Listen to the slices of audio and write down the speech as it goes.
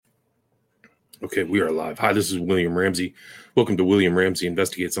Okay, we are live. Hi, this is William Ramsey. Welcome to William Ramsey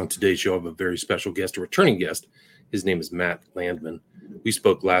Investigates. On today's show, I have a very special guest, a returning guest. His name is Matt Landman. We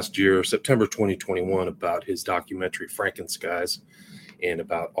spoke last year, September 2021, about his documentary Frankenskies and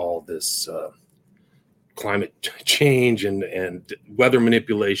about all this climate change and weather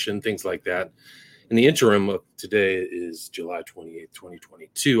manipulation, things like that. In the interim of today is July 28th,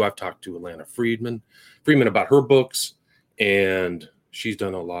 2022. I've talked to Alana Friedman about her books, and she's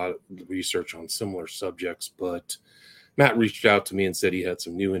done a lot of research on similar subjects, but Matt reached out to me and said he had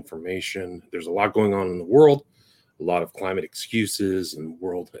some new information. There's a lot going on in the world, a lot of climate excuses and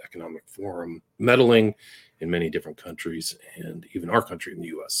World Economic Forum meddling in many different countries and even our country in the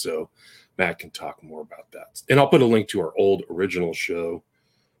U.S. So Matt can talk more about that. And I'll put a link to our old original show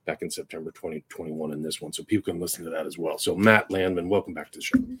back in September 2021 in this one, so people can listen to that as well. So Matt Landman, welcome back to the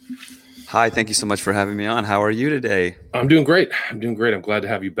show. Hi, thank you so much for having me on. How are you today? I'm doing great. I'm glad to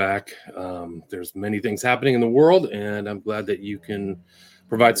have you back. There's many things happening in the world, and I'm glad that you can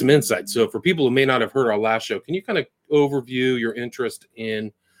provide some insight. So for people who may not have heard our last show, can you kind of overview your interest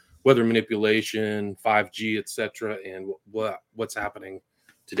in weather manipulation, 5G, etc., and what's happening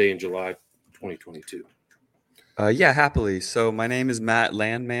today in July 2022? Yeah, happily. So my name is Matt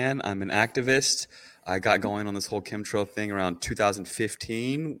Landman. I'm an activist. I got going on this whole chemtrail thing around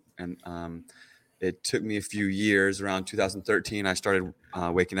 2015, and it took me a few years. Around 2013, I started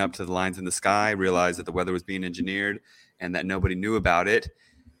waking up to the lines in the sky, realized that the weather was being engineered and that nobody knew about it.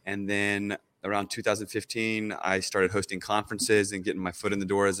 And then around 2015, I started hosting conferences and getting my foot in the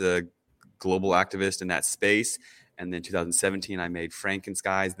door as a global activist in that space. And then 2017, I made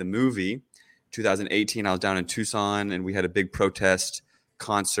Frankenskies, the movie. 2018, I was down in Tucson, and we had a big protest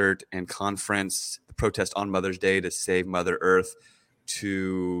concert and conference, the protest on Mother's Day to save Mother Earth,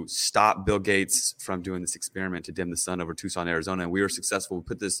 to stop Bill Gates from doing this experiment to dim the sun over Tucson, Arizona. And we were successful. We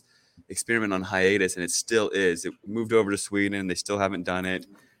put this experiment on hiatus, and it still is. It moved over to Sweden. They still haven't done it.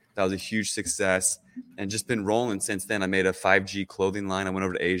 That was a huge success, and just been rolling since then. I made a 5G clothing line. I went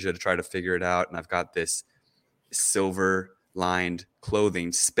over to Asia to try to figure it out, and I've got this silver lined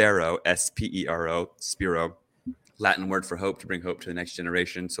clothing, Spero, Spero, Spiro, Latin word for hope, to bring hope to the next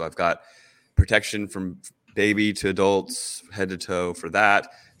generation. So I've got protection from baby to adults, head to toe for that.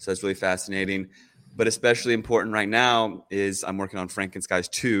 So that's really fascinating. But especially important right now is I'm working on Frankenskies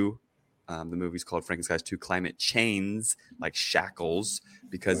 2. The movie's called Frankenskies 2 Climate Chains, like shackles,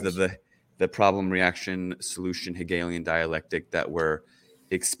 because of the problem, reaction, solution, Hegelian dialectic that we're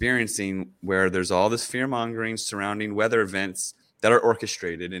experiencing, where there's all this fear mongering surrounding weather events that are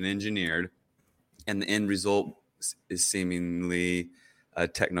orchestrated and engineered, and the end result is seemingly a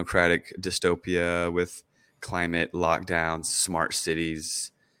technocratic dystopia with climate lockdowns, smart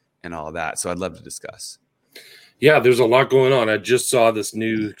cities, and all that. So I'd love to discuss. Yeah, there's a lot going on. I just saw this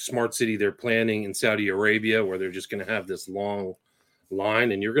new smart city they're planning in Saudi Arabia, where they're just going to have this long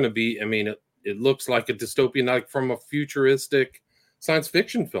line, and you're going to be, it looks like a dystopian, like from a futuristic science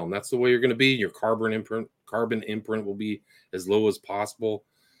fiction film. That's the way you're going to be. Your carbon imprint will be as low as possible.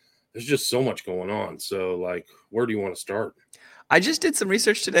 There's just so much going on. So, like, where do you want to start? I just did some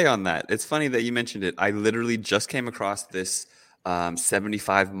research today on that. It's funny that you mentioned it. I literally just came across this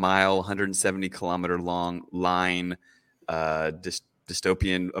 75-mile, 170-kilometer long line,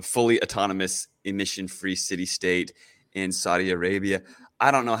 dystopian, a fully autonomous, emission-free city-state in Saudi Arabia.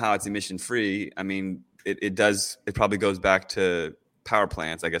 I don't know how it's emission-free. I mean, it probably goes back to power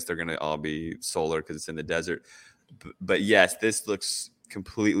plants. I guess they're going to all be solar because it's in the desert. But yes, this looks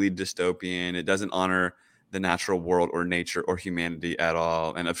completely dystopian. It doesn't honor the natural world or nature or humanity at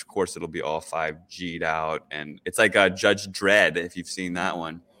all. And of course, it'll be all 5G'd out. And it's like Judge Dredd, if you've seen that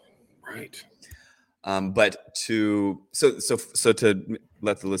one. Right. But to let the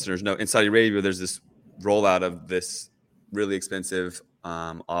listeners know, in Saudi Arabia, there's this rollout of this really expensive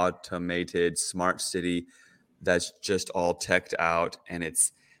automated smart city that's just all teched out, and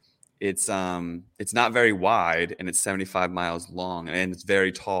it's not very wide, and it's 75 miles long, and it's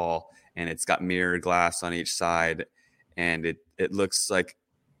very tall, and it's got mirrored glass on each side, and it looks like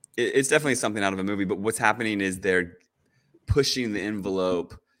it's definitely something out of a movie. But what's happening is they're pushing the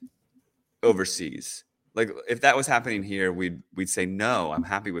envelope overseas. Like, if that was happening here, we'd say, no, I'm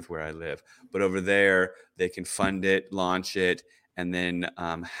happy with where I live. But over there, they can fund it, launch it, and then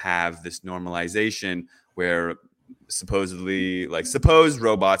have this normalization where suppose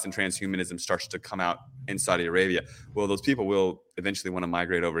robots and transhumanism starts to come out in Saudi Arabia. Well, those people will eventually want to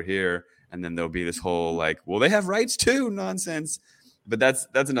migrate over here, and then there'll be this whole they have rights too nonsense. But that's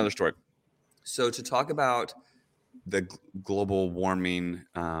another story. So to talk about the global warming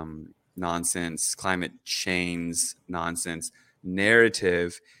nonsense, climate change nonsense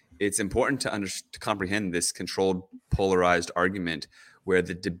narrative, it's important to comprehend this controlled, polarized argument where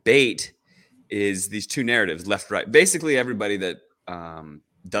the debate is these two narratives, left, right. Basically, everybody that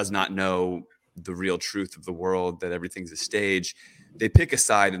does not know the real truth of the world, that everything's a stage, they pick a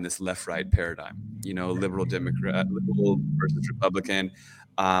side in this left-right paradigm. Liberal Democrat, liberal versus Republican.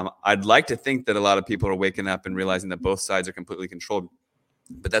 I'd like to think that a lot of people are waking up and realizing that both sides are completely controlled,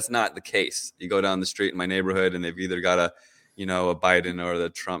 but that's not the case. You go down the street in my neighborhood, and they've either got a Biden or the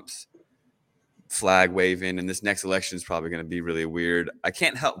Trump's flag waving, and this next election is probably going to be really weird. I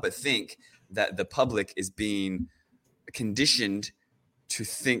can't help but think that the public is being conditioned to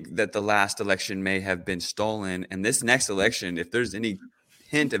think that the last election may have been stolen, and this next election, if there's any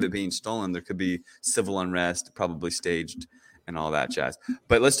hint of it being stolen, there could be civil unrest, probably staged, and all that jazz.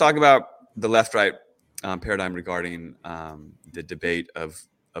 But let's talk about the left-right paradigm regarding the debate of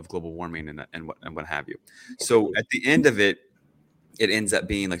global warming and what have you. So at the end of it ends up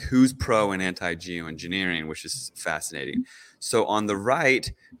being like who's pro and anti geoengineering, which is fascinating. So on the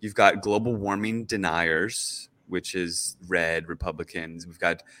right, you've got global warming deniers, which is red Republicans. We've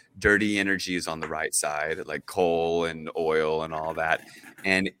got dirty energies on the right side, like coal and oil and all that.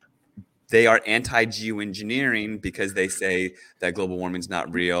 And they are anti-geoengineering because they say that global warming is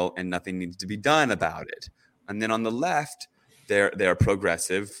not real and nothing needs to be done about it. And then on the left, they're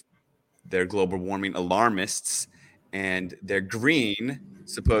progressive, they're global warming alarmists, and they're green,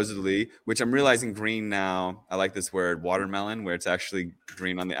 supposedly, which I'm realizing green now. I like this word, watermelon, where it's actually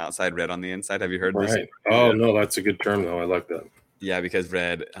green on the outside, red on the inside. Have you heard this? Right. Oh, no, that's a good term, though. I like that. Yeah, because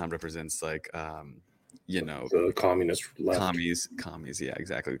red represents like the communist left. Commies, yeah,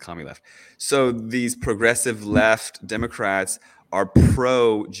 exactly, the commie left. So these progressive left Democrats are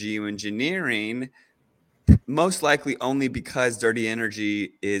pro geoengineering, most likely only because dirty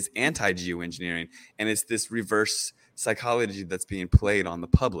energy is anti-geoengineering, and it's this reverse psychology that's being played on the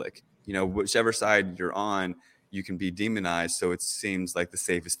public. Whichever side you're on, you can be demonized. So it seems like the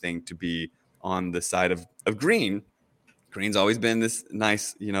safest thing to be on the side of green. Green's always been this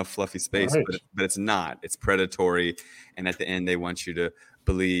nice, fluffy space, right. but it's not. It's predatory, and at the end, they want you to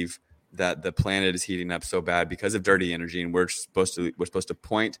believe that the planet is heating up so bad because of dirty energy, and we're supposed to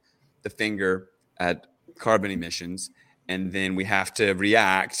point the finger at carbon emissions, and then we have to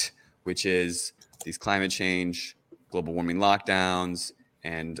react, which is these climate change, global warming lockdowns,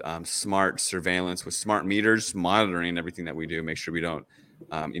 and smart surveillance with smart meters monitoring everything that we do, make sure we don't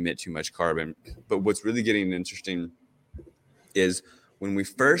emit too much carbon. But what's really getting interesting is when we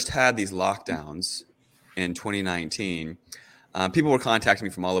first had these lockdowns in 2019, people were contacting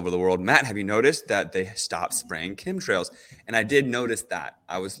me from all over the world. Matt, have you noticed that they stopped spraying chemtrails? And I did notice that.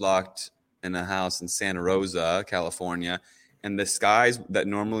 I was locked in a house in Santa Rosa, California, and the skies that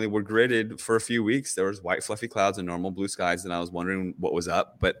normally were gridded for a few weeks, there was white fluffy clouds and normal blue skies, and I was wondering what was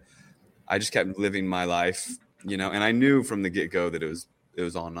up, but I just kept living my life, and I knew from the get-go that it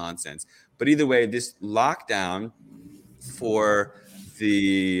was all nonsense. But either way, this lockdown for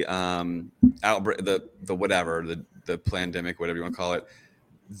the outbreak, the pandemic, whatever you want to call it,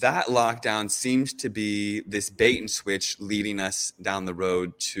 that lockdown seems to be this bait and switch leading us down the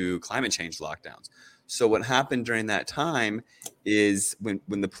road to climate change lockdowns. So what happened during that time is when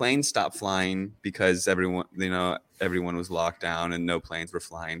the planes stopped flying because everyone was locked down and no planes were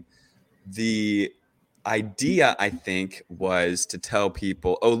flying, the idea, I think, was to tell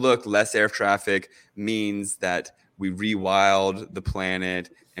people, oh, look, less air traffic means that we rewild the planet,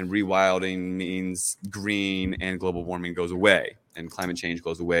 and rewilding means green and global warming goes away and climate change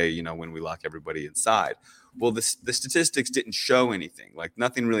goes away, when we lock everybody inside. Well, the statistics didn't show anything, like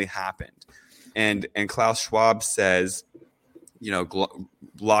nothing really happened. And Klaus Schwab says,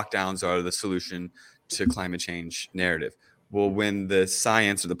 lockdowns are the solution to climate change narrative. Well, when the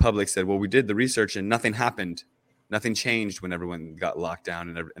science or the public said, well, we did the research and nothing happened, nothing changed when everyone got locked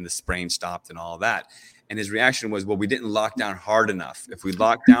down and the spraying stopped and all that. And his reaction was, well, we didn't lock down hard enough. If we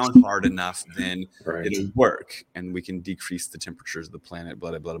lock down hard enough, then it'll work and we can decrease the temperatures of the planet,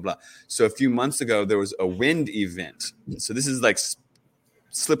 blah, blah, blah, blah. So a few months ago, there was a wind event. So this is like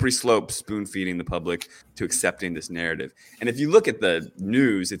slippery slope, spoon feeding the public to accepting this narrative. And if you look at the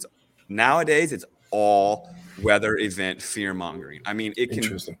news, nowadays it's all weather event fear mongering. I mean,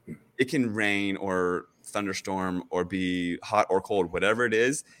 it can rain or thunderstorm or be hot or cold, whatever it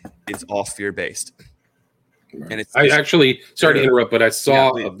is, it's all fear based. Right. And I actually, sorry to interrupt, but I saw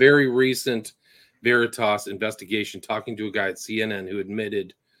a very recent Veritas investigation talking to a guy at CNN who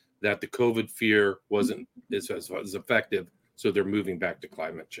admitted that the COVID fear wasn't as effective. So they're moving back to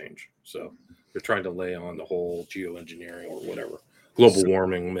climate change. So they're trying to lay on the whole geoengineering or whatever global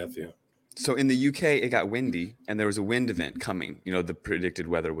warming myth. Yeah. So in the UK, it got windy, and there was a wind event coming. The predicted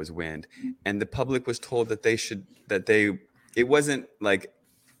weather was wind, and the public was told that it wasn't like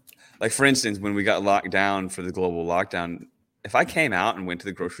for instance, when we got locked down for the global lockdown, if I came out and went to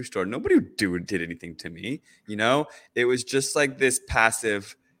the grocery store, nobody did anything to me. It was just like this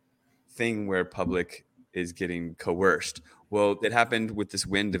passive thing where public is getting coerced. Well, it happened with this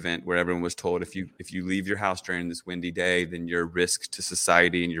wind event where everyone was told if you leave your house during this windy day, then you're a risk to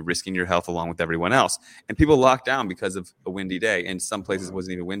society and you're risking your health along with everyone else. And people locked down because of a windy day. And some places it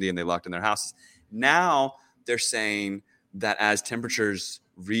wasn't even windy and they locked in their houses. Now they're saying that as temperatures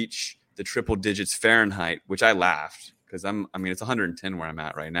reach the triple digits Fahrenheit, which I laughed because it's 110 where I'm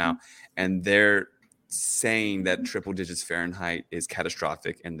at right now, and they're saying that triple digits Fahrenheit is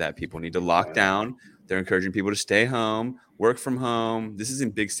catastrophic and that people need to lock down. They're encouraging people to stay home, work from home. This is in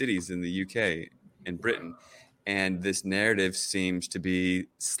big cities in the UK and Britain. And this narrative seems to be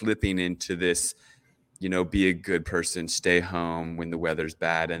slipping into this, be a good person, stay home when the weather's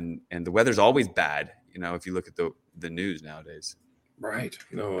bad. And the weather's always bad, if you look at the news nowadays. Right.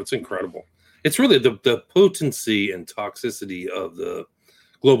 No, it's incredible. It's really the potency and toxicity of the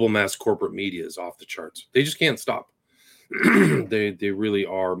global mass corporate media is off the charts. They just can't stop. They really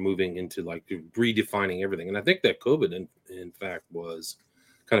are moving into like redefining everything. And I think that COVID, in fact, was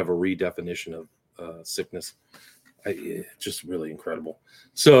kind of a redefinition of sickness. Just really incredible.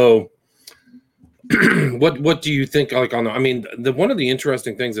 So what do you think? Like one of the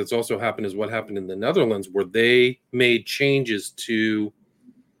interesting things that's also happened is what happened in the Netherlands, where they made changes to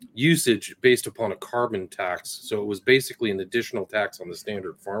usage based upon a carbon tax. So it was basically an additional tax on the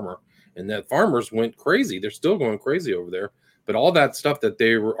standard farmer, and that farmers went crazy. They're still going crazy over there, but all that stuff that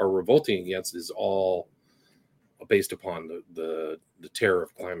they are revolting against is all based upon the terror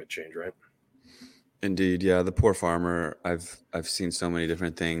of climate change, right? Indeed, yeah. The poor farmer. I've seen so many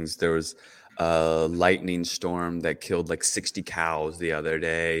different things. There was a lightning storm that killed like 60 cows the other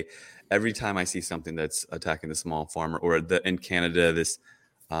day. Every time I see something that's attacking the small farmer, or in Canada, this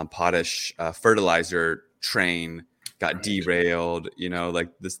potash fertilizer train got derailed. Like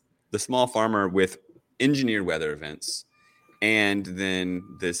the small farmer with engineered weather events, and then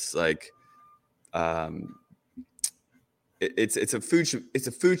this like it's a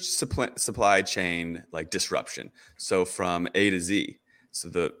food supply chain like disruption. So from A to Z. So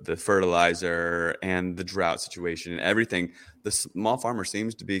the fertilizer and the drought situation and everything, the small farmer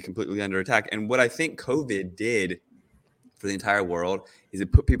seems to be completely under attack. And what I think COVID did for the entire world is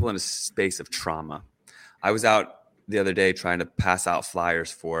it put people in a space of trauma. I was out the other day trying to pass out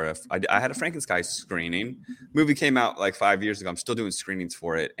flyers for I had a Frankenskies screening. Movie came out like 5 years ago. I'm still doing screenings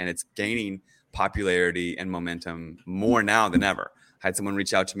for it, and it's gaining popularity and momentum more now than ever. I had someone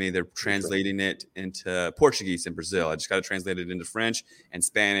reach out to me. They're translating it into Portuguese in Brazil. I just got to translate it into French and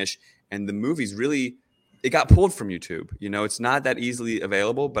Spanish. And the movie's really, it got pulled from YouTube. It's not that easily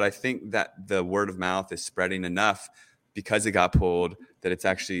available, but I think that the word of mouth is spreading enough because it got pulled that it's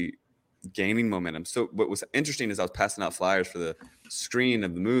actually gaining momentum. So what was interesting is I was passing out flyers for the screen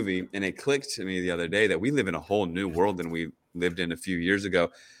of the movie, and it clicked to me the other day that we live in a whole new world than we lived in a few years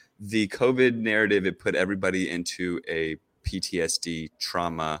ago. The COVID narrative, it put everybody into a PTSD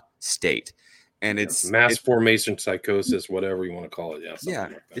trauma state. And it's mass formation psychosis, whatever you want to call it. Yeah,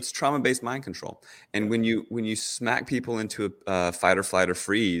 like it's trauma-based mind control. And when you smack people into a fight or flight or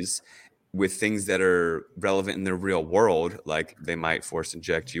freeze with things that are relevant in their real world, like they might force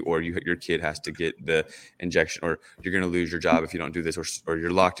inject you, or your kid has to get the injection, or you're going to lose your job if you don't do this, or you're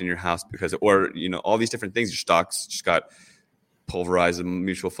locked in your house because, or all these different things. Your stocks just got pulverized, a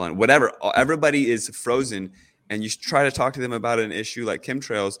mutual fund, whatever. Everybody is frozen, and you try to talk to them about an issue like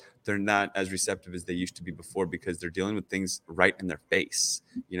chemtrails. They're not as receptive as they used to be before because they're dealing with things right in their face,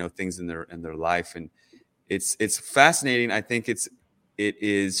 things in their life, and it's fascinating. I think it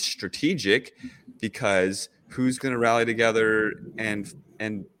is strategic because who's going to rally together and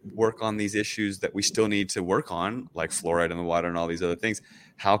work on these issues that we still need to work on, like fluoride in the water and all these other things?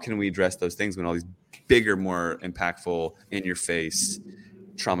 How can we address those things when all these bigger, more impactful, in your face,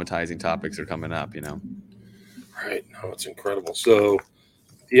 traumatizing topics are coming up, Right. No, it's incredible. So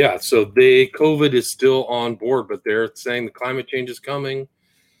yeah, so COVID is still on board, but they're saying the climate change is coming.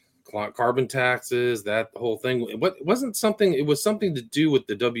 Carbon taxes, the whole thing. It was something to do with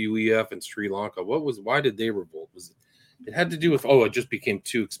the WEF in Sri Lanka. Why did they revolt? It had to do with, it just became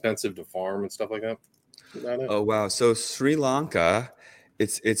too expensive to farm and stuff like that? Oh, wow. So Sri Lanka,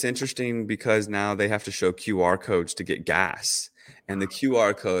 it's interesting because now they have to show QR codes to get gas. And the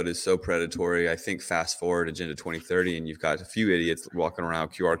QR code is so predatory. I think fast forward Agenda 2030, and you've got a few idiots walking around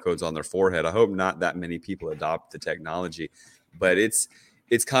with QR codes on their forehead. I hope not that many people adopt the technology, but it's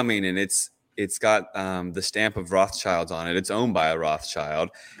it's coming, and it's got the stamp of Rothschilds on it. It's owned by a Rothschild,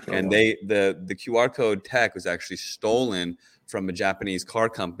 and the QR code tech was actually stolen from a Japanese car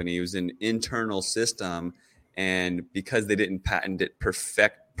company. It was an internal system, and because they didn't patent it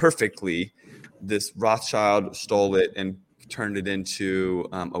perfectly, this Rothschild stole it and turned it into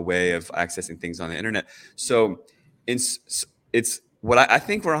a way of accessing things on the internet. So it's what I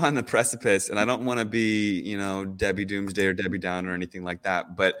think we're on the precipice, and I don't want to be, Debbie Doomsday or Debbie Downer or anything like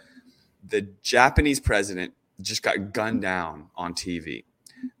that, but the Japanese president just got gunned down on TV.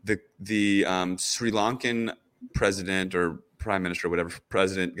 The Sri Lankan president or prime minister, or whatever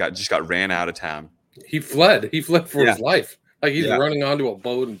president, just got ran out of town. He fled for his life. Like he's running onto a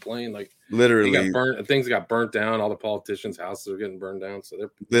boat and plane. Like literally, he got burnt. Things got burnt down. All the politicians' houses are getting burned down. So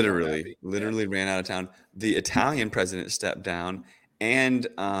they're literally ran out of town. The Italian president stepped down, and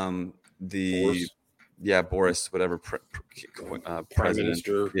Boris, whatever, prime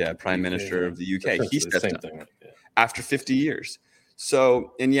minister. Yeah, prime minister of the UK. He stepped down after 50 years.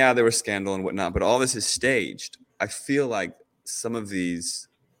 So, and there was scandal and whatnot, but all this is staged. I feel like some of these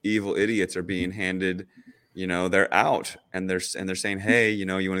evil idiots are being handed, they're out, and they're saying, hey, you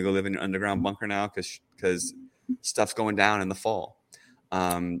want to go live in your underground bunker now because stuff's going down in the fall.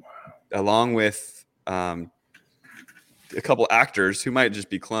 Along with a couple actors who might just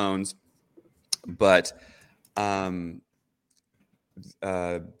be clones, but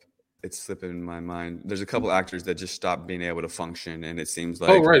it's slipping my mind. There's a couple actors that just stopped being able to function, and it seems like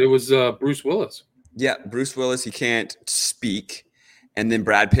it was Bruce Willis. Yeah, Bruce Willis. He can't speak, and then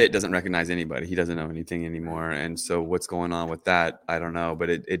Brad Pitt doesn't recognize anybody. He doesn't know anything anymore, and so what's going on with that? I don't know, but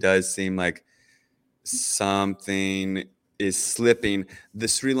it does seem like something is slipping. The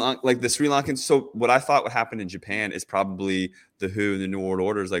Sri Lankan. So what I thought would happen in Japan is probably the WHO and the New World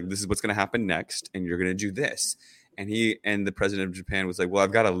Order is like, this is what's going to happen next, and you're going to do this. And the president of Japan was like, well,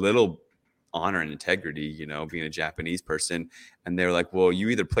 I've got a little honor and integrity, being a Japanese person. And they're like, well, you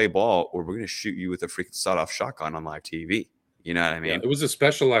either play ball or we're going to shoot you with a freaking sawed-off shotgun on live TV. You know what I mean? Yeah, it was a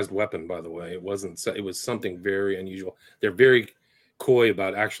specialized weapon, by the way. It was something very unusual. They're very coy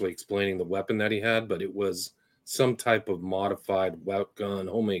about actually explaining the weapon that he had, but it was some type of modified gun,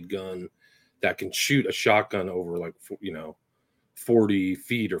 homemade gun that can shoot a shotgun over 40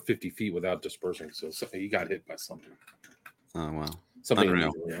 feet or 50 feet without dispersing. So he got hit by something. Oh, wow. Something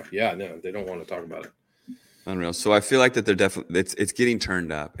unreal. Yeah, no, they don't want to talk about it. Unreal. So I feel like that they're definitely, it's getting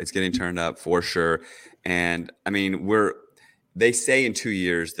turned up. It's getting turned up for sure. And I mean, they say in 2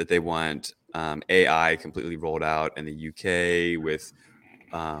 years that they want AI completely rolled out in the UK with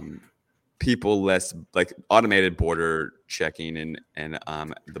people less like automated border checking, and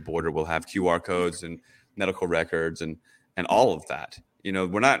the border will have QR codes and medical records and all of that.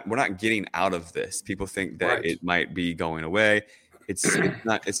 We're not getting out of this. People think that it might be going away. It's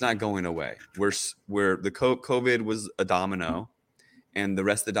not going away. The COVID was a domino, and the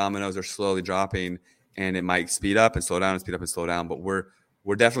rest of the dominoes are slowly dropping, and it might speed up and slow down and speed up and slow down. But we're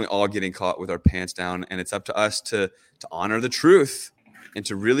definitely all getting caught with our pants down, and it's up to us to honor the truth and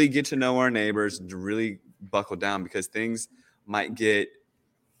to really get to know our neighbors and to really buckle down, because things might get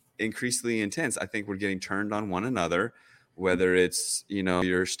increasingly intense. I think we're getting turned on one another, whether it's,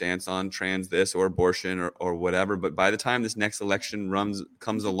 your stance on trans this or abortion or whatever. But by the time this next election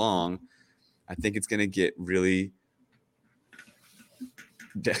comes along, I think it's going to get really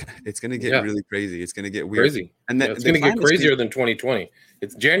really crazy. It's going to get weird. Crazy. And it's going to get crazier than 2020.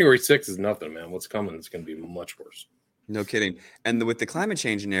 It's January 6th is nothing, man. What's coming is going to be much worse. No kidding. And with the climate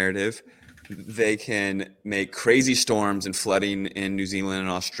change narrative, they can make crazy storms and flooding in New Zealand and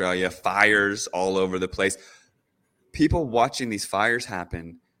Australia, fires all over the place. People watching these fires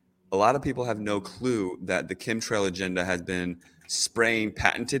happen, a lot of people have no clue that the chemtrail agenda has been spraying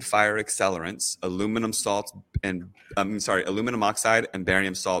patented fire accelerants, aluminum oxide and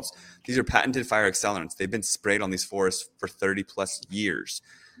barium salts. These are patented fire accelerants. They've been sprayed on these forests for 30 plus years.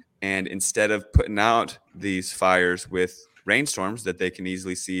 And instead of putting out these fires with rainstorms that they can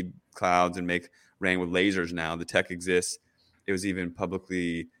easily seed clouds and make rain with lasers now, the tech exists. It was even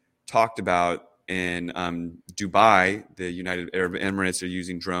publicly talked about in Dubai. The United Arab Emirates are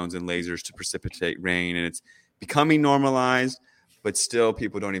using drones and lasers to precipitate rain, and it's becoming normalized, but still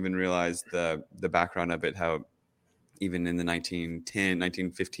people don't even realize the background of it, how even in the 1910,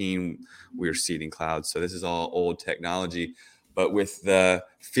 1915, we were seeding clouds. So this is all old technology. But with the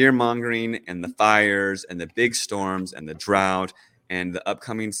fear-mongering and the fires and the big storms and the drought and the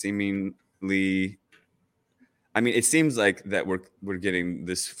upcoming seemingly, it seems like that we're getting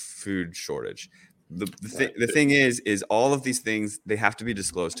this food shortage. The thing is all of these things, they have to be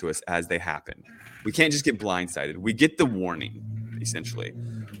disclosed to us as they happen. We can't just get blindsided. We get the warning. essentially,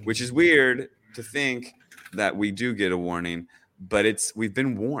 which is weird to think that we do get a warning, but we've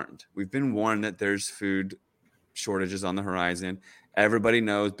been warned. We've been warned that there's food shortages on the horizon. Everybody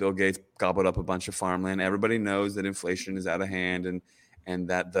knows Bill Gates gobbled up a bunch of farmland. Everybody knows that inflation is out of hand and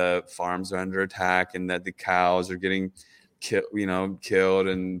that the farms are under attack and that the cows are getting killed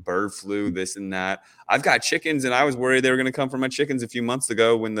and bird flu, this and that. I've got chickens and I was worried they were going to come from my chickens a few months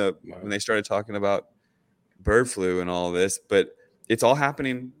ago when they started talking about bird flu and all this, but it's all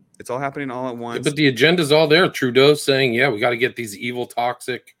happening. It's all happening all at once. But the agenda's all there. Trudeau's saying, yeah, we got to get these evil,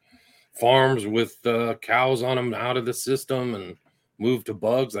 toxic farms with cows on them out of the system and move to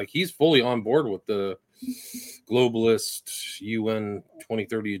bugs. Like, he's fully on board with the globalist UN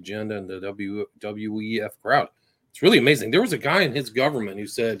 2030 agenda and the WEF crowd. It's really amazing. There was a guy in his government who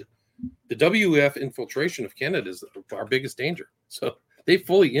said the WEF infiltration of Canada is our biggest danger. So they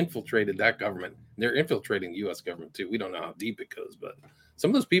fully infiltrated that government. They're infiltrating the U.S. government too. We don't know how deep it goes, but some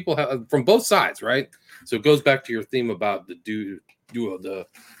of those people have from both sides, right? So it goes back to your theme about the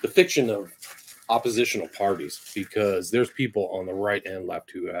fiction of oppositional parties, because there's people on the right and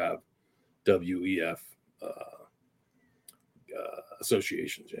left who have WEF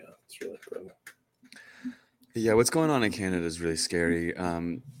associations. Yeah, it's really incredible. Yeah, what's going on in Canada is really scary.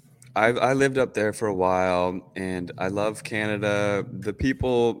 I lived up there for a while, and I love Canada. The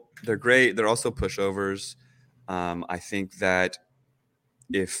people, they're great. They're also pushovers. I think that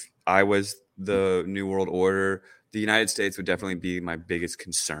if I was the New World Order, the United States would definitely be my biggest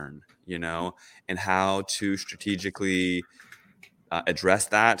concern, and how to strategically address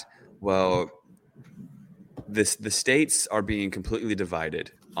that. Well, the states are being completely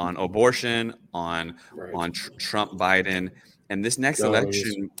divided on abortion, on Trump, Biden, and this next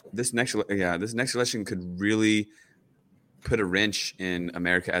election could really put a wrench in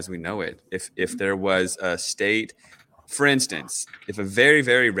America as we know it. If there was a state, for instance, if a very,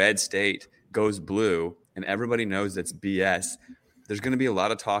 very red state goes blue and everybody knows that's BS, there's going to be a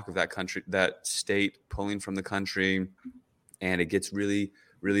lot of talk of that state pulling from the country, and it gets really,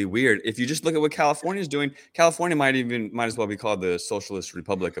 really weird. If you just look at what California is doing, California might as well be called the Socialist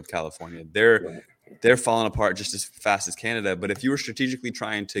Republic of California. They're falling apart just as fast as Canada. But if you were strategically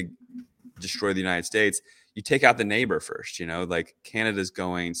trying to destroy the United States, you take out the neighbor first. Like Canada's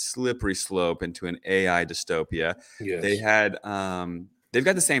going slippery slope into an AI dystopia. Yes. They've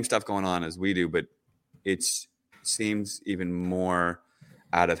got the same stuff going on as we do, but it seems even more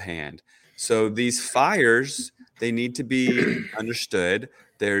out of hand. So these fires, they need to be understood.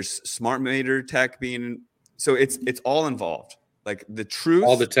 There's smart meter tech so it's all involved. Like the truth,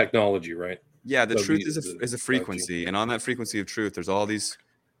 all the technology, right? Yeah, the truth is a frequency, and on that frequency of truth, there's all these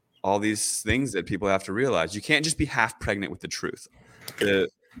things that people have to realize. You can't just be half pregnant with the truth.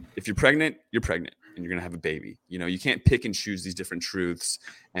 If you're pregnant, and you're gonna have a baby. You can't pick and choose these different truths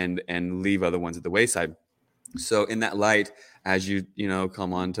and leave other ones at the wayside. So in that light, as you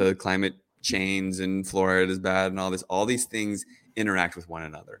come on to climate change and fluoride is bad and all these things interact with one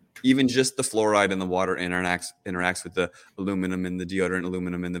another. Even just the fluoride in the water interacts with the aluminum in the deodorant,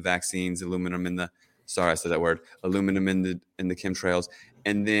 aluminum in the vaccines, aluminum in the aluminum in the chemtrails.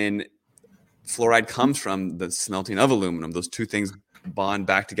 And then fluoride comes from the smelting of aluminum. Those two things bond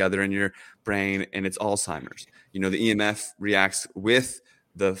back together in your brain, and it's Alzheimer's. The EMF reacts with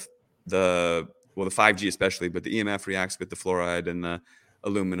the 5G especially, but the EMF reacts with the fluoride and the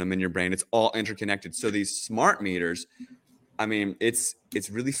aluminum in your brain. It's all interconnected. So these smart meters, it's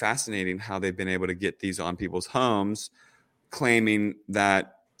really fascinating how they've been able to get these on people's homes, claiming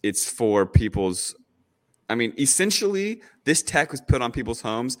that it's for people's. Essentially, this tech was put on people's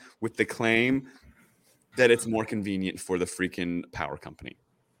homes with the claim that it's more convenient for the freaking power company.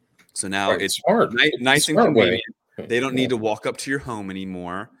 So now it's smart. Nice and convenient. They don't need to walk up to your home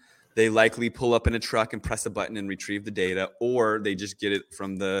anymore. They likely pull up in a truck and press a button and retrieve the data, or they just get it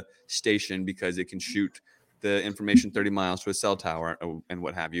from the station because it can shoot the information 30 miles to a cell tower and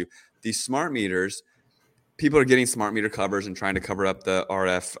what have you. These smart meters, people are getting smart meter covers and trying to cover up the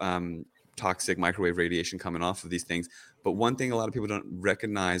RF toxic microwave radiation coming off of these things. But one thing a lot of people don't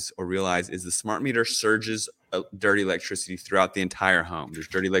recognize or realize is the smart meter surges dirty electricity throughout the entire home. There's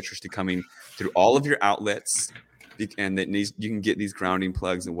dirty electricity coming through all of your outlets, and you can get these grounding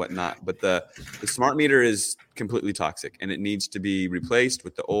plugs and whatnot. But the smart meter is completely toxic, and it needs to be replaced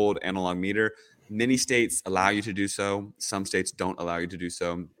with the old analog meter. Many states allow you to do so. Some states don't allow you to do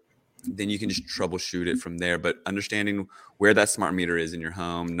so. Then you can just troubleshoot it from there. But understanding where that smart meter is in your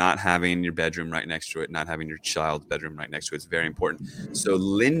home, not having your bedroom right next to it, not having your child's bedroom right next to it is very important. So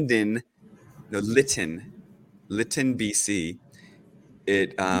Lytton, BC,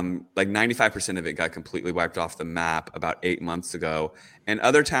 it like 95% of it got completely wiped off the map about 8 months ago, and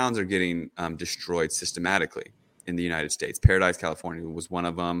other towns are getting destroyed systematically in the United States. Paradise, California was one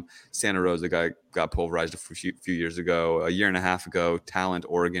of them. Santa Rosa got pulverized a few years ago. A year and a half ago, Talent,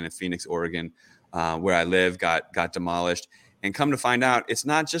 Oregon, and Phoenix, Oregon, where I live, got demolished. And come to find out, it's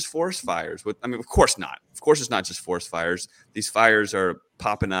not just forest fires. I mean, of course not. Of course, it's not just forest fires. These fires are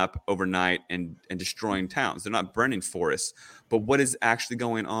popping up overnight and destroying towns. They're not burning forests. But what is actually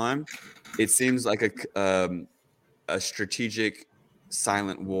going on? It seems like a strategic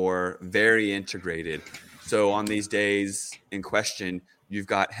silent war, very integrated. So on these days in question, you've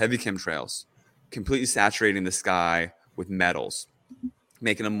got heavy chemtrails completely saturating the sky with metals,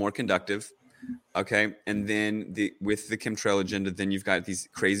 making them more conductive. Okay. And then with the chemtrail agenda, then you've got these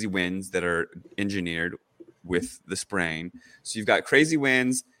crazy winds that are engineered with the spraying. So you've got crazy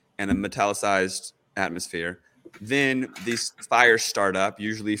winds and a metallicized atmosphere. Then these fires start up,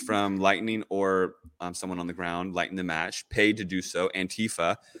 usually from lightning or someone on the ground lighting the match, paid to do so,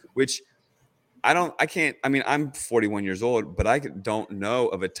 Antifa, which I mean, I'm 41 years old, but I don't know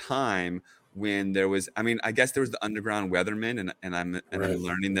of a time when there was, I mean, I guess there was the underground weathermen, and I'm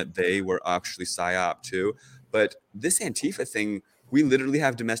learning that they were actually PSYOP too. But this Antifa thing, we literally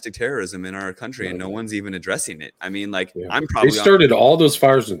have domestic terrorism in our country, and no one's even addressing it. I mean, like, I'm probably they started all those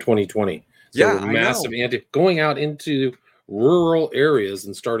fires in 2020. So yeah, massive going out into rural areas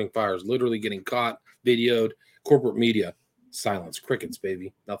and starting fires, literally getting caught, videoed, corporate media. Silence, crickets,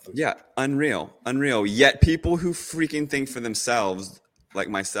 baby, nothing. Yeah, unreal. Yet people who freaking think for themselves, like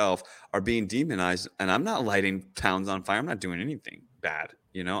myself, are being demonized. And I'm not lighting towns on fire. I'm not doing anything bad.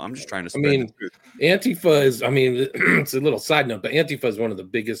 You know, I'm just trying to spread the truth. Antifa is, I mean, it's a little side note, but Antifa is one of the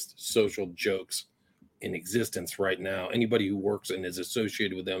biggest social jokes in existence right now. Anybody who works and is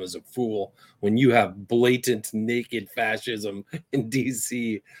associated with them is a fool when you have blatant naked fascism in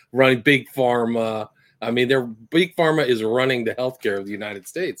DC running big pharma. I mean, big pharma is running the healthcare of the United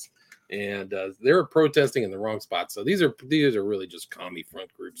States, and they're protesting in the wrong spot. So these are really just commie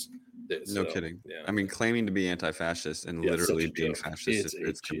front groups. No kidding. Yeah. I mean, claiming to be anti-fascist and literally being fascist,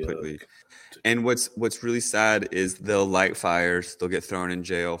 it's completely. And what's really sad is they'll light fires, they'll get thrown in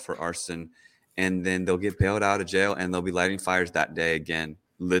jail for arson, and then they'll get bailed out of jail, and they'll be lighting fires that day again.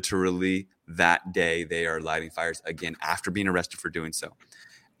 Literally that day, they are lighting fires again after being arrested for doing so.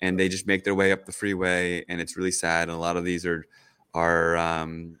 And they just make their way up the freeway, and it's really sad. And a lot of these are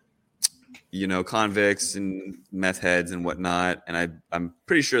convicts and meth heads and whatnot. And I'm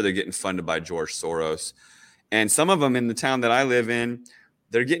pretty sure they're getting funded by George Soros. And some of them in the town that I live in,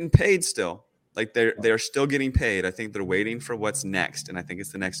 they're getting paid still. Like they're still getting paid. I think they're waiting for what's next, and I think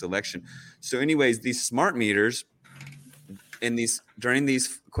it's the next election. So, anyways, these smart meters during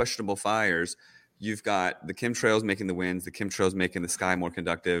these questionable fires, you've got the chemtrails making the winds, the chemtrails making the sky more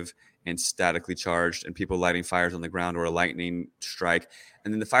conductive and statically charged, and people lighting fires on the ground or a lightning strike.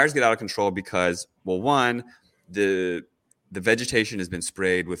 And then the fires get out of control because, well, one, the vegetation has been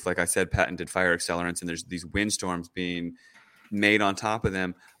sprayed with, like I said, patented fire accelerants, and there's these windstorms being made on top of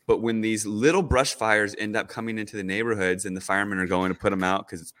them. But when these little brush fires end up coming into the neighborhoods and the firemen are going to put them out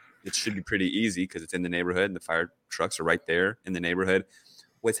because it should be pretty easy because it's in the neighborhood and the fire trucks are right there in the neighborhood,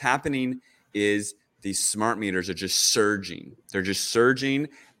 what's happening is these smart meters are just surging. They're just surging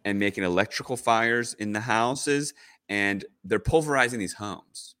and making electrical fires in the houses, and they're pulverizing these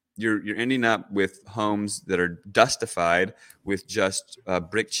homes. You're ending up with homes that are dustified with just a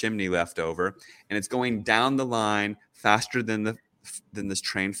brick chimney left over, and it's going down the line faster than this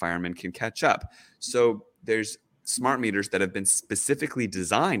trained fireman can catch up. So there's smart meters that have been specifically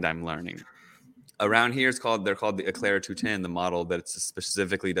designed, I'm learning. Around here, they're called the Eclair 210, the model that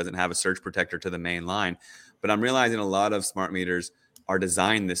specifically doesn't have a surge protector to the main line. But I'm realizing a lot of smart meters are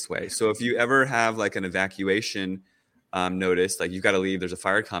designed this way. So if you ever have like an evacuation notice, like you've got to leave, there's a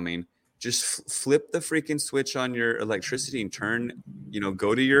fire coming, just flip the freaking switch on your electricity and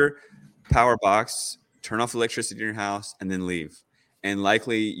go to your power box, turn off electricity in your house, and then leave. And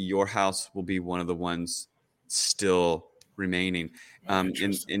likely your house will be one of the ones still remaining.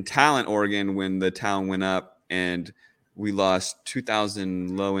 In Talent, Oregon, when the town went up and we lost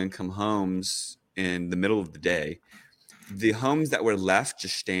 2,000 low-income homes in the middle of the day, the homes that were left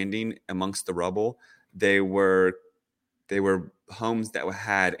just standing amongst the rubble, they were homes that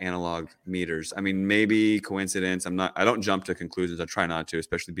had analog meters. I mean, maybe coincidence. I don't jump to conclusions. I try not to,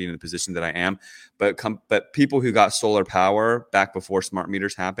 especially being in the position that I am. But people who got solar power back before smart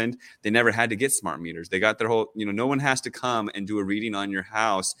meters happened, they never had to get smart meters. They got their whole, no one has to come and do a reading on your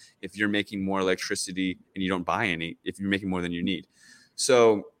house if you're making more electricity and you don't buy any, if you're making more than you need.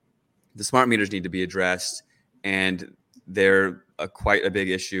 So the smart meters need to be addressed. And they're quite a big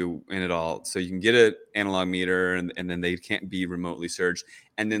issue in it all. So you can get an analog meter, and then they can't be remotely surged.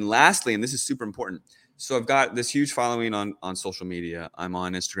 And then lastly, and this is super important, so I've got this huge following on social media. I'm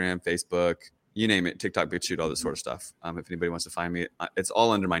on Instagram, Facebook, you name it, TikTok, BitChute, all this sort of stuff. If anybody wants to find me, it's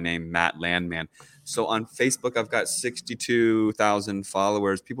all under my name, Matt Landman. So on Facebook, I've got 62,000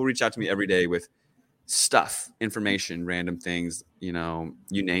 followers. People reach out to me every day with stuff, information, random things, you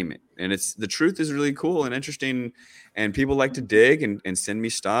name it. And the truth is really cool and interesting. And people like to dig and send me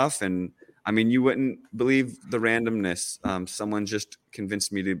stuff. And I mean, you wouldn't believe the randomness. Someone just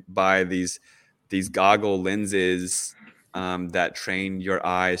convinced me to buy these goggle lenses that train your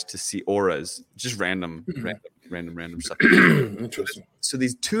eyes to see auras. Just random stuff. Interesting. So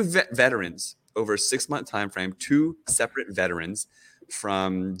these two veterans over a 6-month time frame, two separate veterans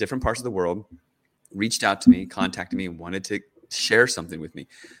from different parts of the world, reached out to me, contacted me, and wanted to share something with me.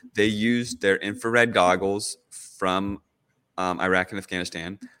 They used their infrared goggles from Iraq and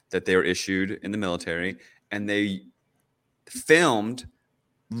Afghanistan that they were issued in the military, and they filmed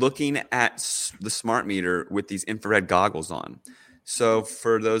looking at the smart meter with these infrared goggles on. So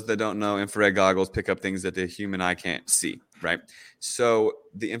for those that don't know, infrared goggles pick up things that the human eye can't see, right? So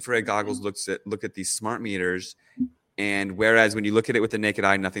the infrared goggles look at these smart meters, and whereas when you look at it with the naked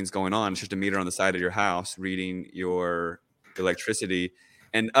eye, nothing's going on. It's just a meter on the side of your house reading your electricity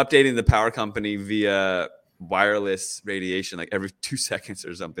and updating the power company via wireless radiation like every 2 seconds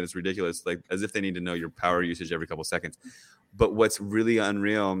or something. It's ridiculous, like as if they need to know your power usage every couple seconds. But what's really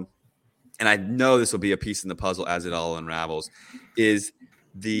unreal, and I know this will be a piece in the puzzle as it all unravels, is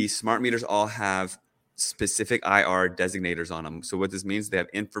the smart meters all have specific IR designators on them. So what this means, they have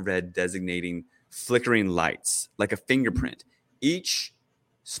infrared designating flickering lights, like a fingerprint. Each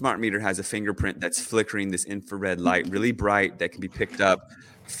smart meter has a fingerprint that's flickering this infrared light, really bright, that can be picked up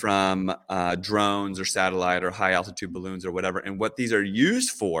from drones or satellite or high altitude balloons or whatever. And what these are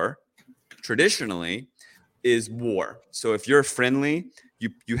used for traditionally is war. So if you're friendly,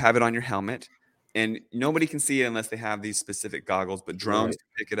 you have it on your helmet, and nobody can see it unless they have these specific goggles, but drones can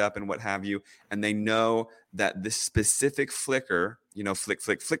pick it up and what have you. And they know that this specific flicker, flick,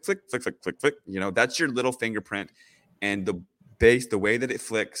 flick, flick, flick, flick, flick, flick, flick, that's your little fingerprint. And the way that it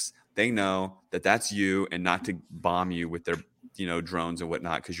flicks, they know that that's you, and not to bomb you with their, drones and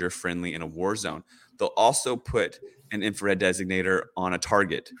whatnot, because you're friendly in a war zone. They'll also put an infrared designator on a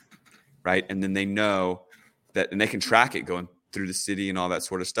target, right? And then they know that, and they can track it going through the city and all that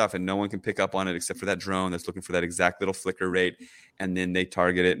sort of stuff, and no one can pick up on it except for that drone that's looking for that exact little flicker rate, and then they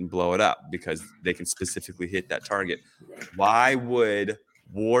target it and blow it up because they can specifically hit that target. Why would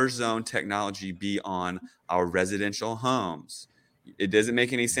war zone technology be on our residential homes? It doesn't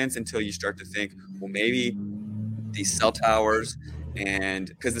make any sense until you start to think, well, maybe these cell towers, and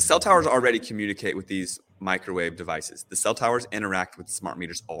because the cell towers already communicate with these microwave devices. The cell towers interact with smart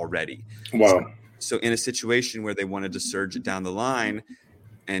meters already. Wow. So in a situation where they wanted to surge it down the line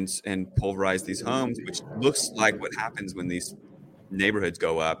and pulverize these homes, which looks like what happens when these neighborhoods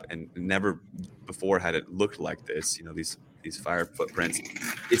go up, and never before had it looked like this, these fire footprints.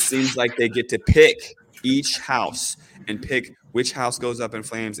 It seems like they get to pick each house and pick which house goes up in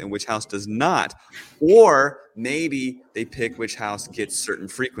flames and which house does not. Or maybe they pick which house gets certain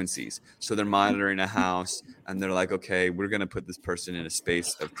frequencies. So they're monitoring a house and they're like, okay, we're going to put this person in a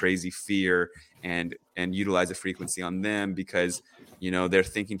space of crazy fear and utilize a frequency on them because, they're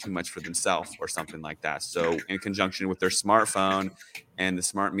thinking too much for themselves or something like that. So in conjunction with their smartphone and the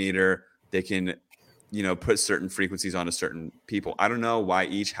smart meter, they can, put certain frequencies onto certain people. I don't know why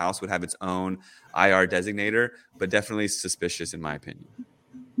each house would have its own IR designator, but definitely suspicious in my opinion.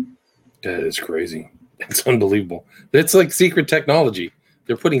 That is crazy. It's unbelievable. It's like secret technology.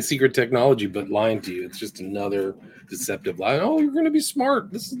 They're putting secret technology, but lying to you. It's just another deceptive lie. Oh, you're going to be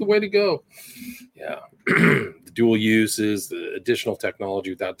smart. This is the way to go. Yeah. The dual uses, the additional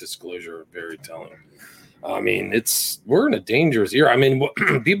technology without disclosure are very telling. I mean, we're in a dangerous era. I mean,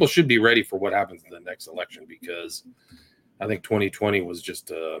 people should be ready for what happens in the next election, because I think 2020 was just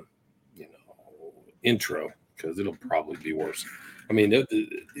a, intro, because it'll probably be worse. I mean,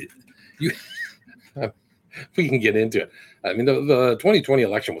 we can get into it. I mean, the 2020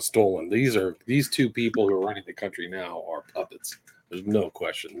 election was stolen. These two people who are running the country now are puppets. There's no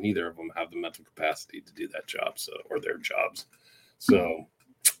question. Neither of them have the mental capacity to do that job, or their jobs. So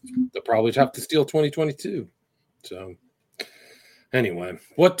they'll probably have to steal 2022. So anyway,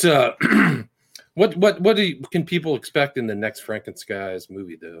 what can people expect in the next Frankenskies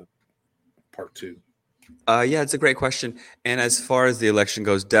movie, the part 2? Yeah, it's a great question. And as far as the election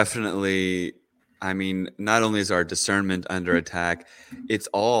goes, definitely, I mean, not only is our discernment under attack, it's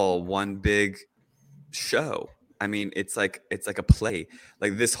all one big show. I mean, it's like a play.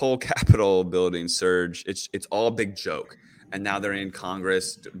 Like this whole Capitol building surge, it's all a big joke. And now they're in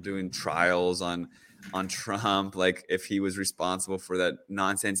Congress doing trials on Trump, like if he was responsible for that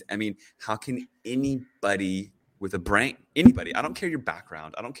nonsense. I mean, how can anybody with a brain, anybody, I don't care your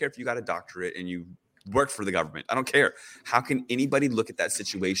background, I don't care if you got a doctorate and you work for the government, I don't care. How can anybody look at that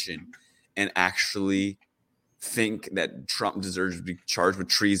situation and actually think that Trump deserves to be charged with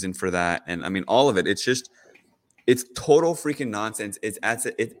treason for that? And I mean, all of it, it's total freaking nonsense. It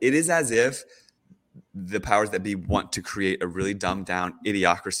is as if the powers that be want to create a really dumbed down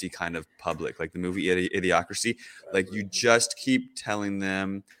idiocracy kind of public, like the movie Idiocracy. Like you just keep telling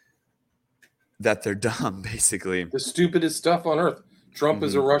them that they're dumb, basically. The stupidest stuff on earth. Trump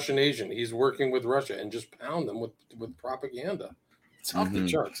is a Russian agent. He's working with Russia, and just pound them with propaganda. It's off the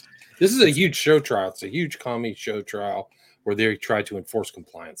charts. This is a huge show trial. It's a huge commie show trial where they try to enforce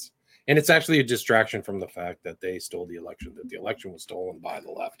compliance. And it's actually a distraction from the fact that they stole the election, that the election was stolen by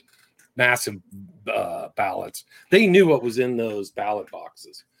the left. Massive ballots. They knew what was in those ballot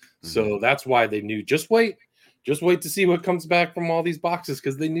boxes. So that's why they knew, just wait to see what comes back from all these boxes,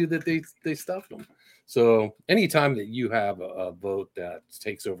 because they knew that they stuffed them. So anytime that you have a vote that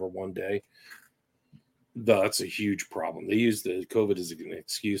takes over one day, that's a huge problem. They use the COVID as an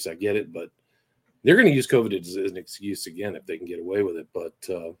excuse. I get it, but they're going to use COVID as an excuse again if they can get away with it. But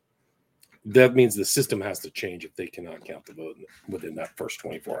that means the system has to change if they cannot count the vote within that first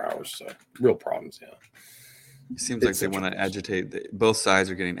 24 hours. So real problems, yeah. It seems like they want to agitate. Both sides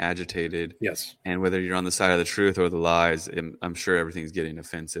are getting agitated. Yes. And whether you're on the side of the truth or the lies, I'm sure everything's getting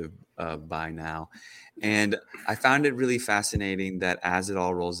offensive by now. And I found it really fascinating that as it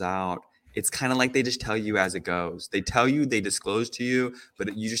all rolls out, it's kind of like they just tell you as it goes. They tell you, they disclose to you,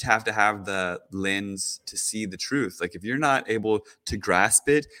 but you just have to have the lens to see the truth. Like if you're not able to grasp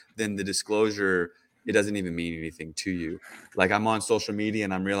it, then the disclosure, it doesn't even mean anything to you. Like I'm on social media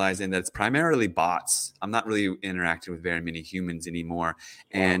and I'm realizing that it's primarily bots. I'm not really interacting with very many humans anymore.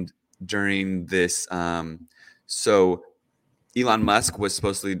 Wow. And during this, so Elon Musk was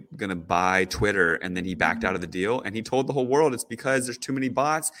supposedly going to buy Twitter, and then he backed out of the deal. And he told the whole world it's because there's too many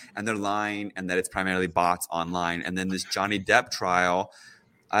bots and they're lying, and that it's primarily bots online. And then this Johnny Depp trial,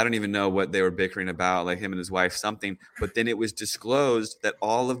 I don't even know what they were bickering about, like him and his wife, something. But then it was disclosed that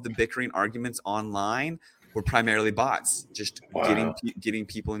all of the bickering arguments online were primarily bots, just getting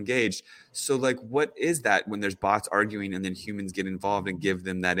people engaged. So like, what is that when there's bots arguing and then humans get involved and give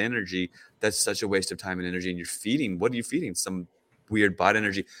them that energy? That's such a waste of time and energy. And you're feeding, what are you feeding? Some weird bot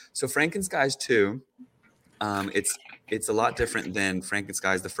energy. So Frankenskies 2, it's a lot different than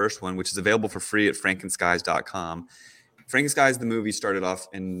Frankenskies, the first one, which is available for free at frankenskies.com. Frankenskies, the movie, started off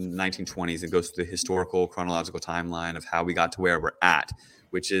in 1920s and goes through the historical chronological timeline of how we got to where we're at,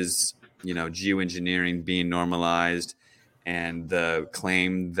 which is, geoengineering being normalized, and the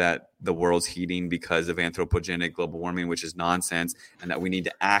claim that the world's heating because of anthropogenic global warming, which is nonsense, and that we need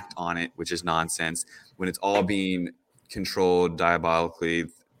to act on it, which is nonsense, when it's all being controlled diabolically.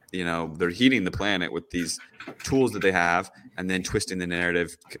 They're heating the planet with these tools that they have, and then twisting the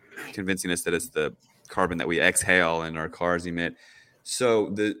narrative, convincing us that it's the carbon that we exhale and our cars emit. So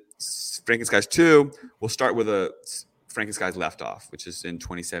the Frankenskies 2 will start with a Frankenskies Left Off, which is in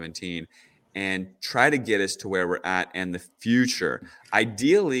 2017, and try to get us to where we're at in the future.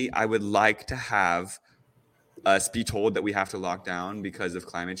 Ideally, I would like to have us be told that we have to lock down because of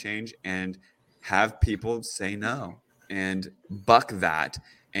climate change, and have people say no and buck that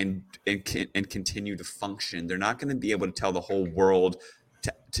and continue to function. They're not going to be able to tell the whole world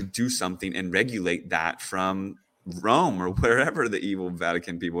to do something and regulate that from Rome or wherever the evil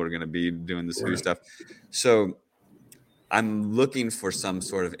Vatican people are going to be doing this new stuff. So I'm looking for some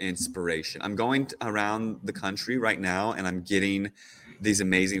sort of inspiration. I'm going around the country right now, and I'm getting these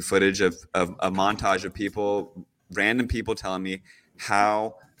amazing footage of a montage of people, random people telling me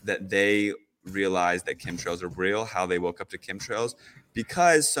how that they realized that chemtrails are real, how they woke up to chemtrails,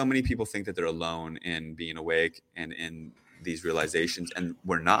 because so many people think that they're alone in being awake and in these realizations, and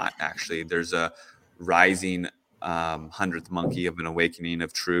we're not actually. There's a rising 100th monkey of an awakening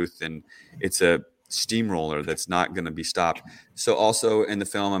of truth, and it's a steamroller that's not going to be stopped. So also in the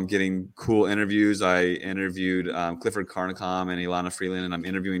film, I'm getting cool interviews. I interviewed Clifford Carnicom and Ilana Freeland, and I'm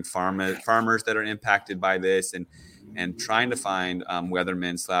interviewing farmers that are impacted by this, and trying to find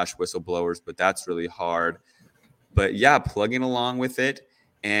weathermen / whistleblowers, but that's really hard. But yeah, plugging along with it.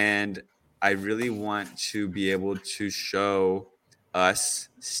 And I really want to be able to show us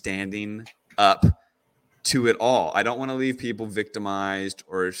standing up to it all. I don't want to leave people victimized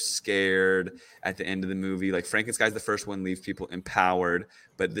or scared at the end of the movie. Like Frankenskies, the first one, leaves people empowered,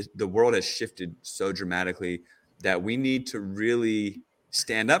 but the world has shifted so dramatically that we need to really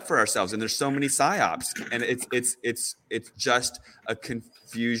stand up for ourselves. And there's so many psyops, and it's just a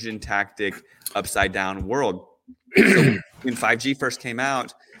confusion tactic, upside down world. So when 5G first came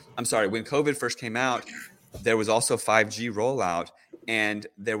out, when COVID first came out, there was also 5G rollout, and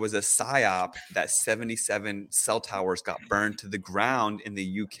there was a psyop that 77 cell towers got burned to the ground in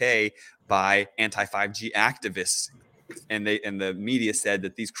the UK by anti-5G activists. And the media said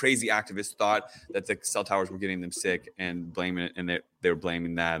that these crazy activists thought that the cell towers were getting them sick and blaming it, and they were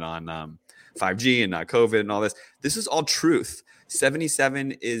blaming that on 5G and not COVID and all this. This is all truth.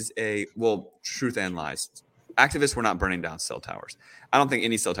 77 is truth and lies. Activists were not burning down cell towers. I don't think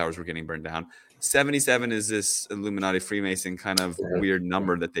any cell towers were getting burned down. 77 is this Illuminati Freemason kind of weird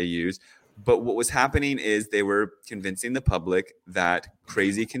number that they use. But what was happening is they were convincing the public that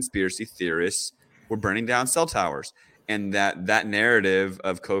crazy conspiracy theorists were burning down cell towers, and that narrative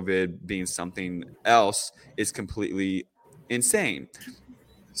of COVID being something else is completely insane.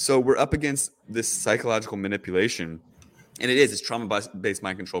 So we're up against this psychological manipulation. And it's trauma-based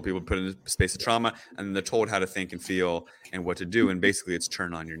mind control. People put in a space of trauma, and then they're told how to think and feel and what to do. And basically, it's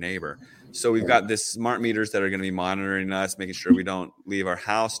turn on your neighbor. So we've got this smart meters that are going to be monitoring us, making sure we don't leave our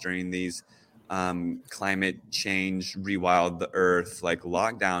house during these climate change, rewild the earth, like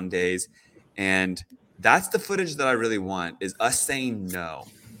lockdown days. And that's the footage that I really want, is us saying no.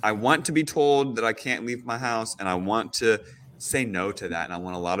 I want to be told that I can't leave my house, and I want to say no to that. And I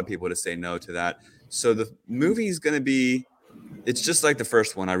want a lot of people to say no to that. So the movie is going to be, it's just like the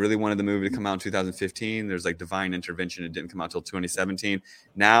first one. I really wanted the movie to come out in 2015. There's like divine intervention. It didn't come out till 2017.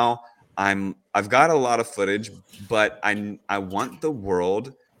 Now I've got a lot of footage, but I want the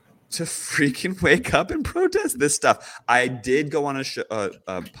world to freaking wake up and protest this stuff. I did go on a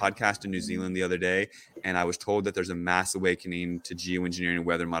podcast in New Zealand the other day, and I was told that there's a mass awakening to geoengineering and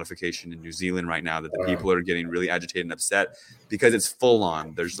weather modification in New Zealand right now, that the people are getting really agitated and upset because it's full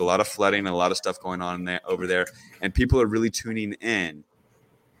on. There's a lot of flooding and a lot of stuff going on over there, and people are really tuning in.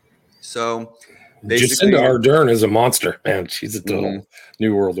 So basically, Jacinda Ardern is a monster, man. She's a total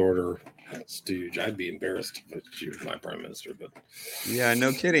New World Order stooge. I'd be embarrassed if she was my prime minister, but yeah,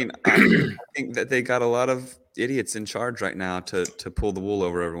 no kidding. I think that they got a lot of idiots in charge right now to pull the wool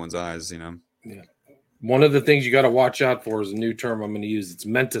over everyone's eyes, you know. Yeah. One of the things you got to watch out for is a new term I'm going to use. It's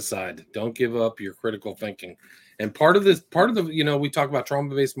menticide. Don't give up your critical thinking. And part of the, we talk about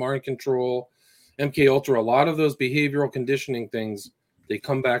trauma-based mind control, MK Ultra, a lot of those behavioral conditioning things, they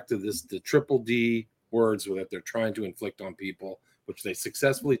come back to the triple D words that they're trying to inflict on people, which they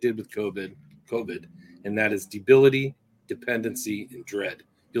successfully did with COVID, and that is debility, dependency, and dread.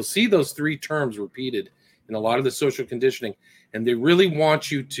 You'll see those three terms repeated in a lot of the social conditioning, and they really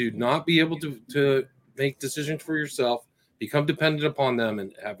want you to not be able to make decisions for yourself, become dependent upon them,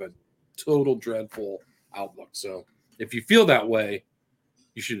 and have a total dreadful outlook. So if you feel that way,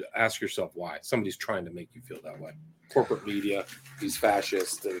 you should ask yourself why. Somebody's trying to make you feel that way. Corporate media, these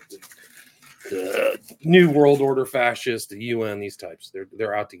fascists, the New World Order fascists, the UN, these types,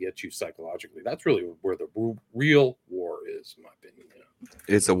 they're out to get you psychologically. That's really where the real war is, in my opinion.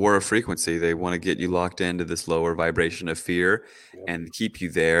 It's a war of frequency. They want to get you locked into this lower vibration of fear and keep you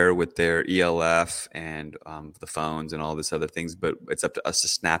there with their ELF and the phones and all this other things. But it's up to us to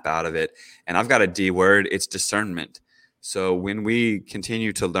snap out of it. And I've got a D word. It's discernment. So when we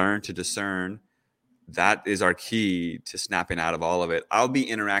continue to learn to discern, that is our key to snapping out of all of it. I'll be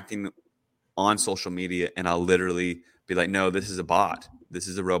interacting on social media, and I'll literally be like, no, this is a bot. This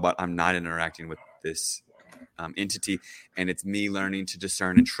is a robot. I'm not interacting with this entity. And it's me learning to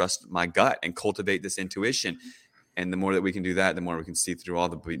discern and trust my gut and cultivate this intuition. And the more that we can do that, the more we can see through all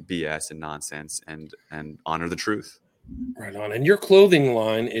the BS and nonsense and honor the truth. Right on. And your clothing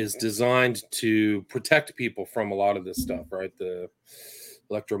line is designed to protect people from a lot of this stuff, right? The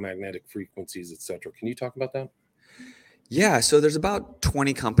electromagnetic frequencies, etc. Can you talk about that? Yeah, so there's about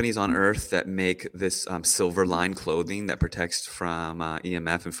 20 companies on Earth that make this silver line clothing that protects from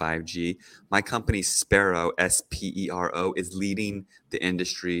EMF and 5G. My company, Spero, Spero, is leading the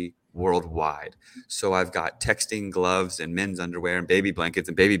industry worldwide. So I've got texting gloves and men's underwear and baby blankets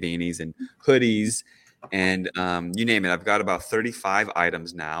and baby beanies and hoodies and you name it. I've got about 35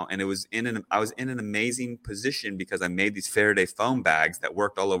 items now, and I was in an amazing position because I made these Faraday foam bags that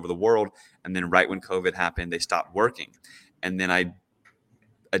worked all over the world. And then right when COVID happened, they stopped working. And then I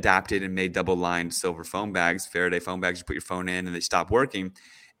adapted and made double-lined silver foam bags, Faraday foam bags. You put your phone in, and they stopped working.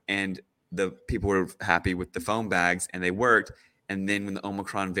 And the people were happy with the foam bags, and they worked. And then when the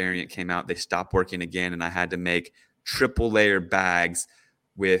Omicron variant came out, they stopped working again, and I had to make triple-layer bags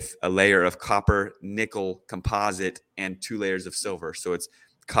with a layer of copper, nickel composite, and 2 layers of silver. So it's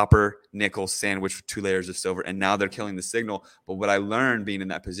copper nickel sandwich with 2 layers of silver, and now they're killing the signal. But what I learned being in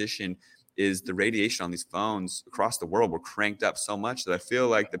that position is the radiation on these phones across the world were cranked up so much that I feel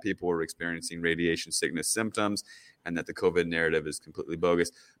like the people were experiencing radiation sickness symptoms, and that the COVID narrative is completely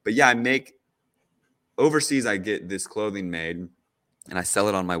bogus. But yeah, overseas, I get this clothing made and I sell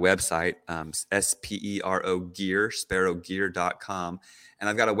it on my website, SPERO Gear, sparrowgear.com. And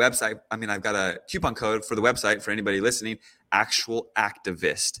I've got a website. I've got a coupon code for the website for anybody listening, Actual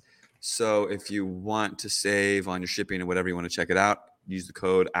Activist. So if you want to save on your shipping or whatever, you want to check it out, use the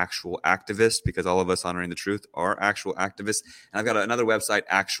code Actual Activist, because all of us honoring the truth are actual activists. And I've got another website,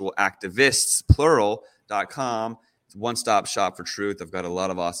 actualactivists.com. It's a one-stop shop for truth. I've got a lot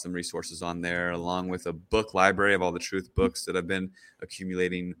of awesome resources on there, along with a book library of all the truth books that I've been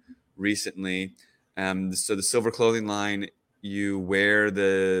accumulating recently. So the silver clothing line, you wear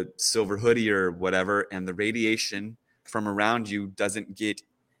the silver hoodie or whatever, and the radiation from around you doesn't get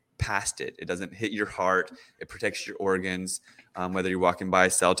past it. It doesn't hit your heart. It protects your organs, whether you're walking by a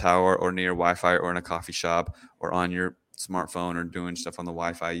cell tower or near Wi-Fi or in a coffee shop or on your smartphone or doing stuff on the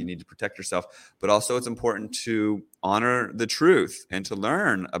Wi-Fi. You need to protect yourself. But also it's important to honor the truth and to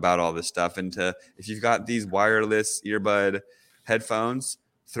learn about all this stuff. And if you've got these wireless earbud headphones,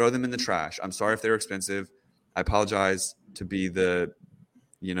 throw them in the trash. I'm sorry if they're expensive. I apologize to be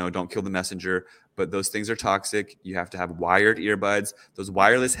don't kill the messenger, but those things are toxic. You have to have wired earbuds. Those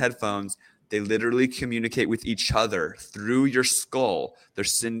wireless headphones, they literally communicate with each other through your skull. They're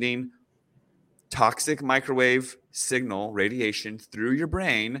sending toxic microwave signal radiation through your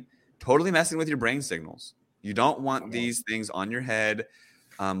brain, totally messing with your brain signals. You don't want these things on your head.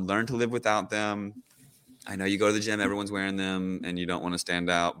 Learn to live without them. I know you go to the gym, everyone's wearing them, and you don't want to stand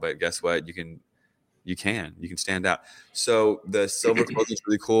out, but guess what? You can stand out. So the silver clothing is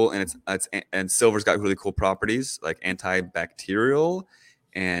really cool, and silver's got really cool properties like antibacterial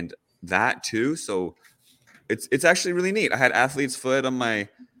and that too. So it's actually really neat. I had athlete's foot on my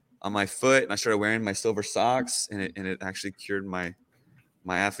foot, and I started wearing my silver socks, and it actually cured my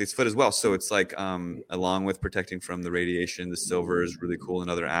athlete's foot as well. So it's like, along with protecting from the radiation, the silver is really cool in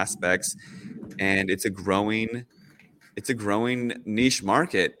other aspects, and it's a growing niche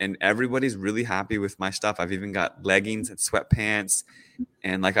market, and everybody's really happy with my stuff. I've even got leggings and sweatpants,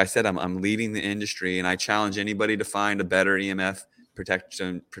 and like I said, I'm leading the industry, and I challenge anybody to find a better EMF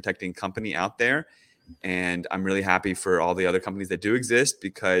protecting company out there. And I'm really happy for all the other companies that do exist,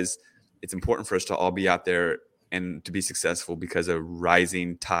 because it's important for us to all be out there and to be successful, because a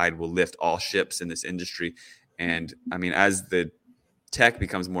rising tide will lift all ships in this industry. And as the tech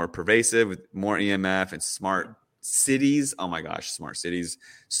becomes more pervasive with more EMF and smart cities, oh my gosh, smart cities,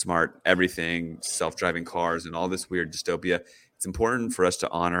 smart everything, self-driving cars, and all this weird dystopia, it's important for us to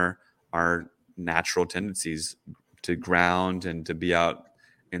honor our natural tendencies to ground and to be out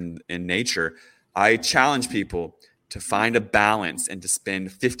in nature. I challenge people to find a balance and to spend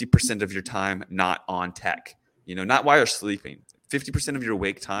 50% of your time not on tech, not while you're sleeping. 50% of your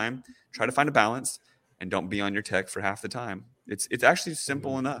awake time, try to find a balance and don't be on your tech for half the time. It's actually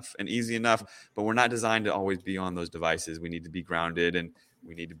simple enough and easy enough, but we're not designed to always be on those devices. We need to be grounded, and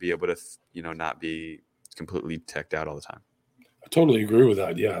we need to be able to, not be completely teched out all the time. I totally agree with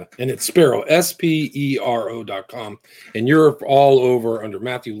that. Yeah. And it's Sparrow, SPERO.com. And you're all over under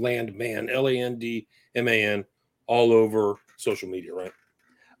Matthew Landman, LANDMAN, all over social media, right?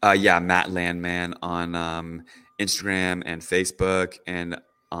 Yeah, Matt Landman on Instagram and Facebook, and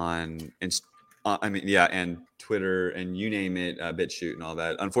on and Twitter, and you name it, BitChute and all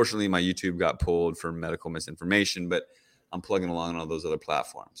that. Unfortunately, my YouTube got pulled for medical misinformation, but I'm plugging along on all those other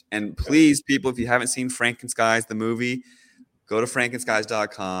platforms. And please, people, if you haven't seen Frankenskies, the movie, go to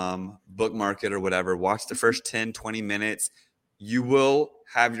frankenskies.com, bookmark it or whatever. Watch the first 10, 20 minutes. You will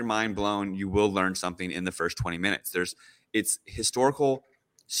have your mind blown. You will learn something in the first 20 minutes. It's historical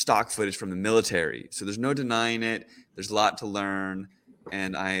stock footage from the military, so there's no denying it. There's a lot to learn,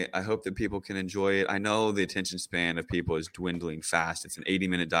 and I hope that people can enjoy it. I know the attention span of people is dwindling fast. It's an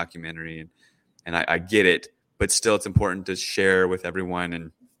 80-minute documentary, and I get it, but still it's important to share with everyone.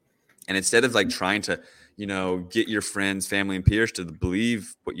 And instead of like trying to get your friends, family, and peers to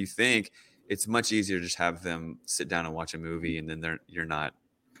believe what you think, it's much easier to just have them sit down and watch a movie, and then you're not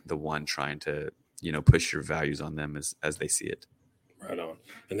the one trying to push your values on them as they see it. Right on.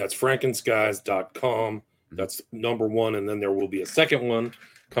 And that's frankenskies.com. That's number one. And then there will be a second one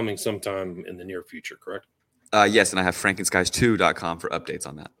coming sometime in the near future, correct? Yes. And I have frankenskies2.com for updates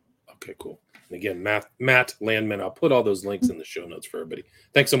on that. Okay, cool. And again, Matt Landman, I'll put all those links in the show notes for everybody.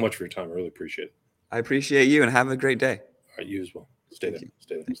 Thanks so much for your time. I really appreciate it. I appreciate you, and have a great day. All right, you as well. Stay there.